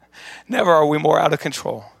 Never are we more out of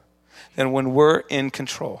control than when we're in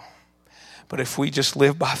control. But if we just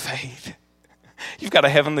live by faith, you've got a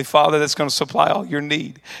heavenly Father that's going to supply all your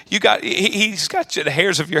need. He's got the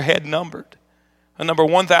hairs of your head numbered. When number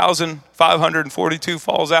 1,542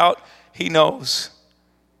 falls out, he knows.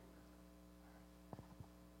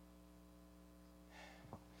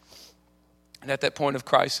 And at that point of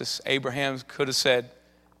crisis, Abraham could have said,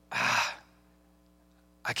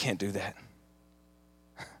 I can't do that.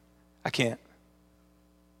 I can't.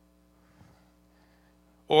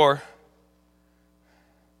 Or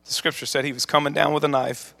the scripture said he was coming down with a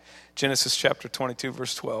knife. Genesis chapter 22,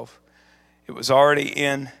 verse 12. It was already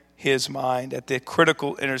in his mind at the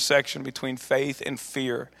critical intersection between faith and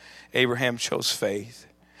fear. Abraham chose faith.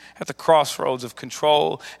 At the crossroads of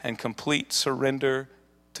control and complete surrender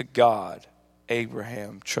to God,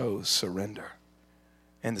 Abraham chose surrender.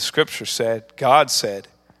 And the scripture said, God said,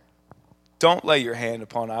 don't lay your hand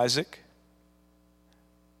upon Isaac.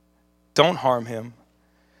 Don't harm him.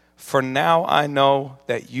 For now I know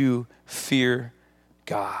that you fear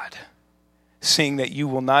God, seeing that you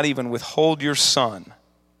will not even withhold your son,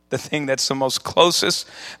 the thing that's the most closest,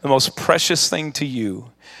 the most precious thing to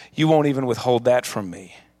you. You won't even withhold that from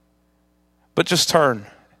me. But just turn,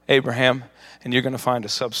 Abraham, and you're going to find a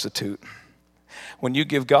substitute. When you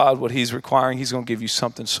give God what he's requiring, he's going to give you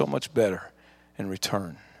something so much better in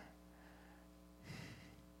return.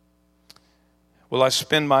 Will I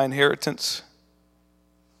spend my inheritance?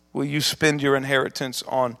 Will you spend your inheritance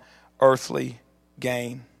on earthly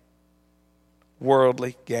gain,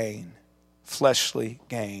 worldly gain, fleshly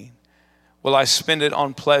gain? Will I spend it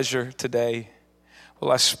on pleasure today?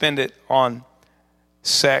 Will I spend it on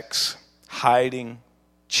sex, hiding,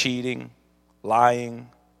 cheating, lying,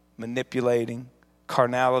 manipulating,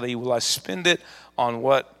 carnality? Will I spend it on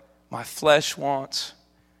what my flesh wants?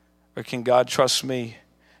 Or can God trust me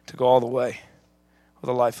to go all the way with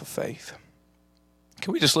a life of faith?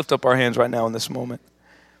 Can we just lift up our hands right now in this moment?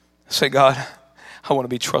 Say, God, I want to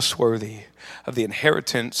be trustworthy of the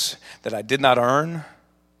inheritance that I did not earn,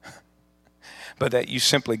 but that you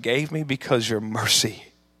simply gave me because your mercy.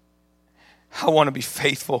 I want to be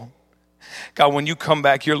faithful. God, when you come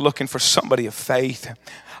back, you're looking for somebody of faith.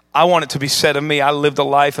 I want it to be said of me, I lived a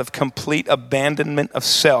life of complete abandonment of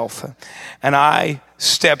self, and I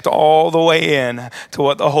stepped all the way in to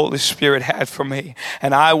what the Holy Spirit had for me.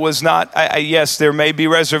 And I was not, yes, there may be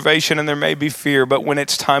reservation and there may be fear, but when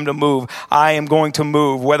it's time to move, I am going to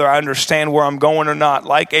move, whether I understand where I'm going or not.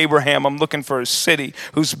 Like Abraham, I'm looking for a city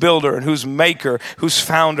whose builder and whose maker, whose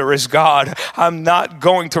founder is God. I'm not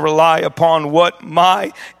going to rely upon what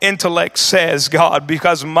my intellect says, God,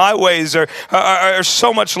 because my ways are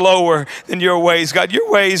so much lower than your ways, God.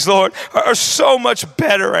 Your ways, Lord, are so much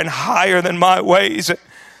better and higher than my ways.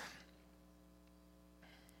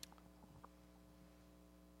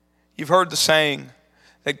 You've heard the saying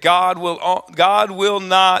that God will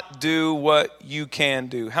not do what you can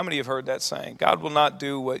do. How many have heard that saying? God will not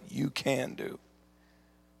do what you can do.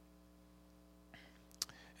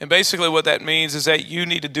 And basically what that means is that you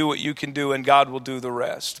need to do what you can do and God will do the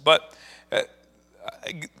rest. But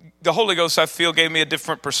the Holy Ghost, I feel, gave me a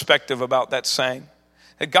different perspective about that saying.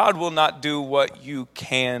 That God will not do what you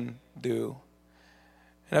can do.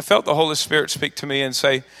 And I felt the Holy Spirit speak to me and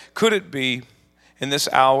say, could it be in this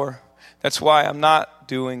hour, that's why I'm not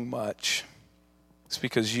doing much. It's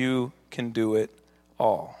because you can do it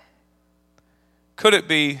all. Could it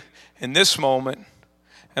be in this moment,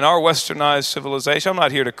 in our westernized civilization, I'm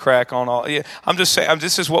not here to crack on all, I'm just saying,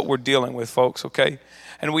 this is what we're dealing with, folks, okay?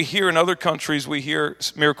 And we hear in other countries, we hear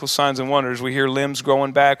miracle signs and wonders. We hear limbs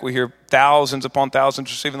growing back. We hear thousands upon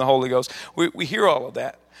thousands receiving the Holy Ghost. We hear all of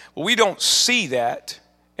that. But we don't see that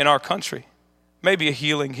in our country. Maybe a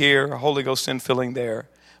healing here, a Holy Ghost infilling there,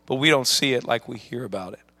 but we don't see it like we hear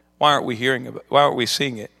about it. Why aren't we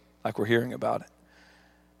seeing it like we're hearing about it?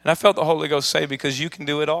 And I felt the Holy Ghost say, because you can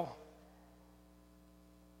do it all.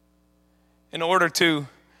 In order for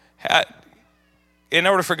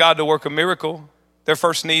God to work a miracle, there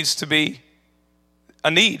first needs to be a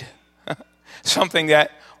need, something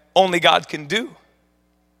that only God can do.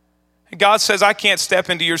 And God says, I can't step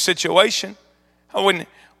into your situation. When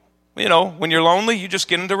you're lonely, you just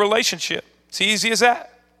get into a relationship. It's easy as that.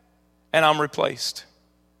 And I'm replaced.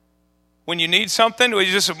 When you need something,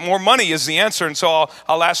 more money is the answer. And so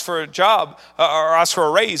I'll ask for a job or ask for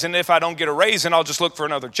a raise. And if I don't get a raise, then I'll just look for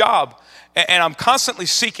another job. And I'm constantly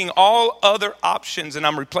seeking all other options, and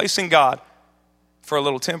I'm replacing God for a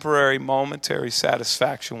little temporary, momentary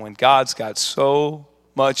satisfaction when God's got so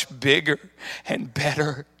much bigger and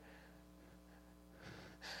better.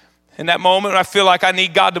 In that moment, I feel like I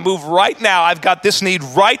need God to move right now. I've got this need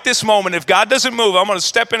right this moment. If God doesn't move, I'm going to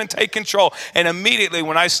step in and take control. And immediately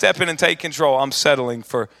when I step in and take control, I'm settling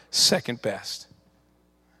for second best.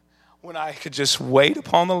 When I could just wait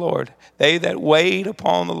upon the Lord. They that wait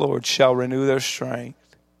upon the Lord shall renew their strength.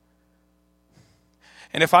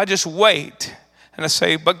 And if I just wait and I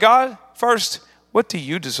say, but God, first, what do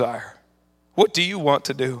you desire? What do you want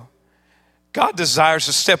to do? God desires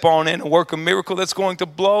to step on in and work a miracle that's going to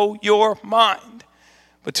blow your mind.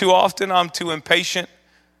 But too often I'm too impatient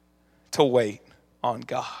to wait on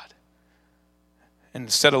God. And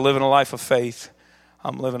instead of living a life of faith,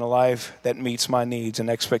 I'm living a life that meets my needs and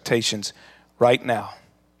expectations right now.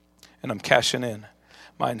 And I'm cashing in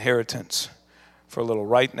my inheritance for a little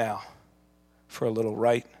right now. For a little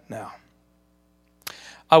right now.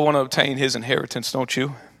 I want to obtain his inheritance, don't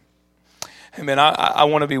you? Amen. I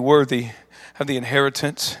want to be worthy of the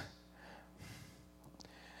inheritance.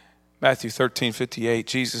 Matthew 13:58,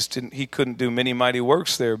 Jesus couldn't do many mighty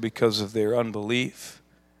works there because of their unbelief.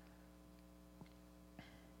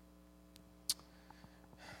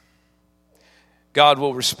 God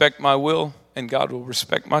will respect my will and God will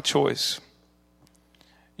respect my choice.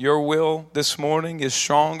 Your will this morning is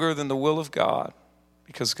stronger than the will of God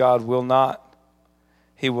because God will not,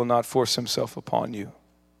 he will not force himself upon you.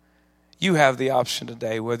 You have the option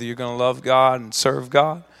today whether you're going to love God and serve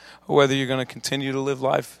God or whether you're going to continue to live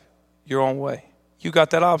life your own way. You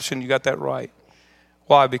got that option. You got that right.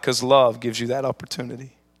 Why? Because love gives you that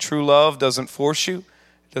opportunity. True love doesn't force you.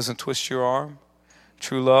 It doesn't twist your arm.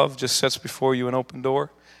 True love just sets before you an open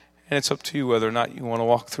door, and it's up to you whether or not you want to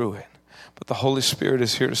walk through it. But the Holy Spirit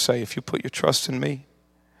is here to say, if you put your trust in me,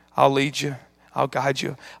 I'll lead you. I'll guide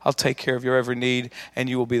you. I'll take care of your every need, and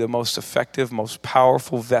you will be the most effective, most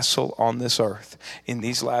powerful vessel on this earth in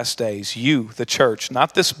these last days. You, the church,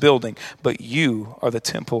 not this building, but you are the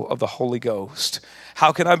temple of the Holy Ghost.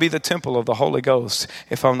 How can I be the temple of the Holy Ghost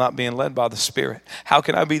if I'm not being led by the Spirit? How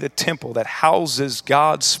can I be the temple that houses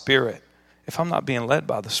God's Spirit if I'm not being led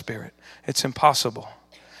by the Spirit? It's impossible.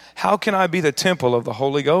 How can I be the temple of the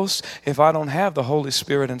Holy Ghost if I don't have the Holy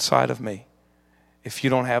Spirit inside of me? If you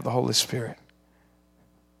don't have the Holy Spirit.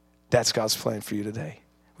 That's God's plan for you today.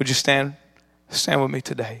 Would you stand with me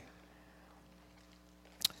today?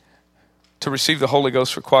 To receive the Holy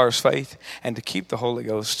Ghost requires faith, and to keep the Holy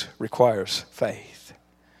Ghost requires faith.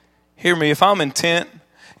 Hear me, if I'm intent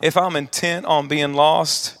on being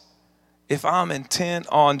lost, if I'm intent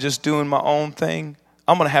on just doing my own thing,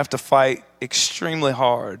 I'm going to have to fight extremely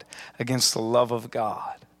hard against the love of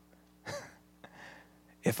God.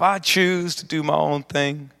 If I choose to do my own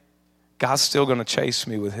thing, God's still going to chase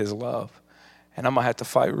me with his love. And I'm going to have to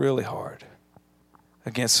fight really hard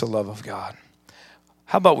against the love of God.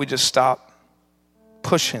 How about we just stop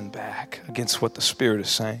pushing back against what the Spirit is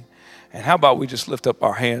saying? And how about we just lift up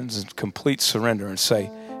our hands in complete surrender and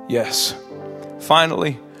say, yes,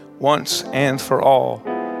 finally, once and for all,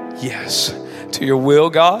 yes, to your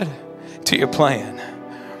will, God, to your plan.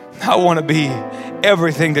 I want to be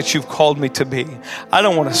everything that you've called me to be. I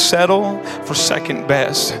don't want to settle for second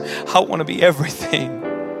best. I want to be everything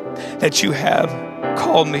that you have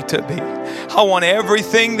called me to be. I want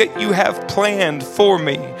everything that you have planned for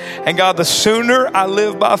me. And God, the sooner I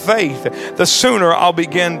live by faith, the sooner I'll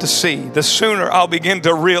begin to see, the sooner I'll begin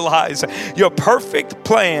to realize your perfect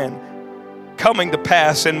plan coming to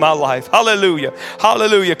pass in my life. Hallelujah.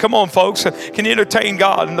 Hallelujah. Come on, folks. Can you entertain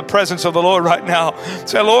God in the presence of the Lord right now?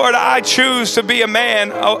 Say, Lord, I choose to be a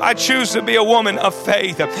man. I choose to be a woman of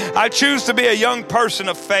faith. I choose to be a young person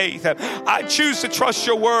of faith. I choose to trust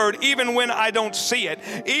your word even when I don't see it,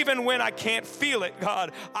 even when I can't feel it,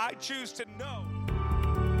 God. I choose to know.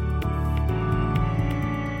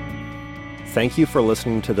 Thank you for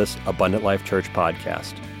listening to this Abundant Life Church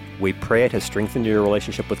podcast. We pray it has strengthened your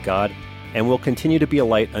relationship with God and will continue to be a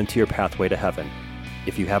light unto your pathway to heaven.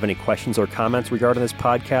 If you have any questions or comments regarding this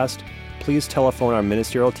podcast, please telephone our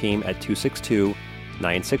ministerial team at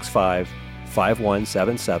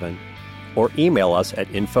 262-965-5177 or email us at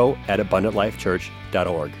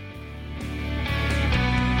info@abundantlifechurch.org.